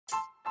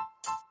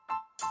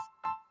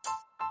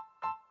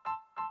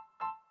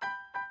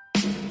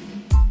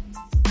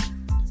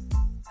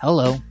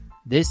Hello,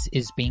 this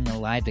is Being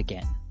Alive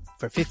Again.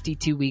 For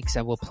 52 weeks,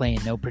 I will play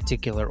in no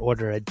particular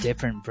order a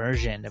different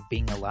version of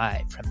Being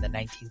Alive from the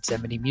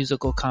 1970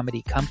 musical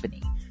comedy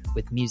Company,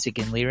 with music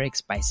and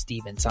lyrics by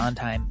Stephen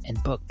Sondheim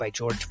and book by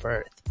George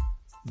Furth.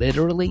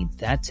 Literally,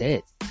 that's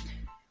it.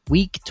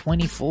 Week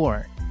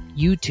 24,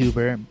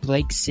 YouTuber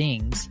Blake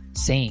sings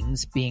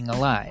Being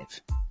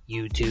Alive.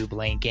 YouTube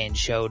link in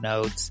show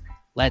notes.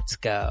 Let's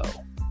go.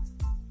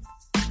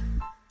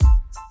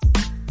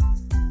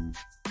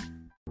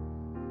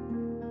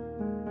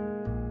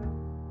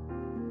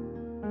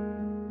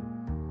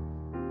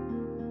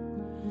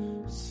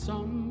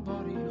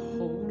 Somebody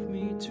hold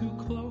me too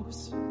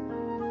close.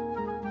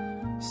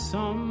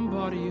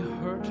 Somebody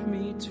hurt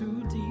me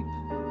too deep.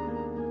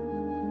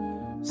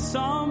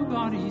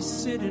 Somebody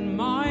sit in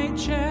my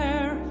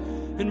chair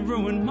and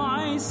ruin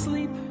my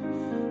sleep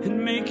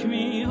and make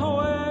me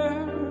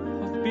aware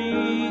of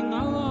being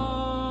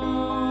alive.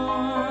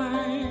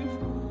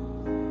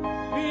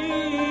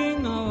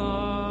 Being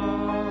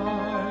alive.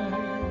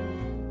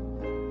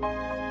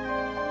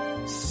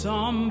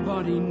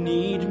 Somebody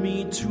need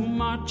me too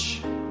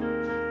much.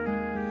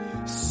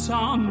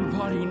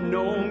 Somebody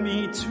know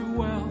me too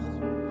well.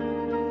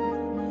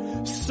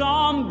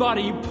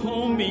 Somebody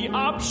pull me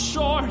up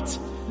short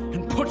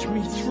and put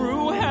me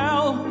through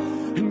hell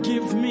and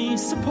give me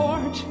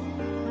support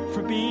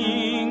for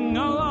being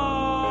alive.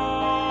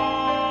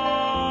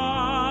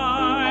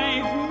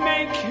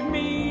 Make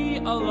me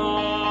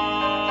alive.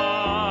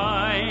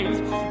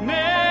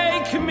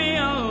 Make me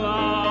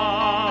alive.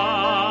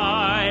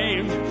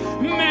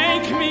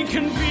 Make me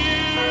confused.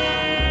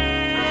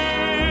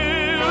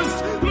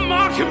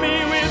 Mock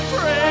me with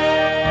praise.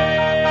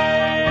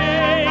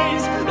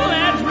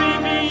 Let me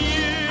be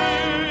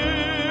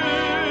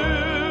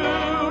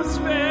used.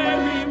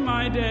 Vary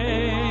my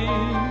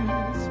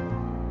days.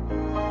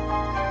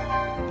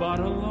 But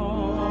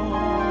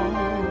alone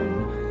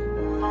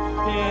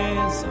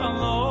is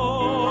alone.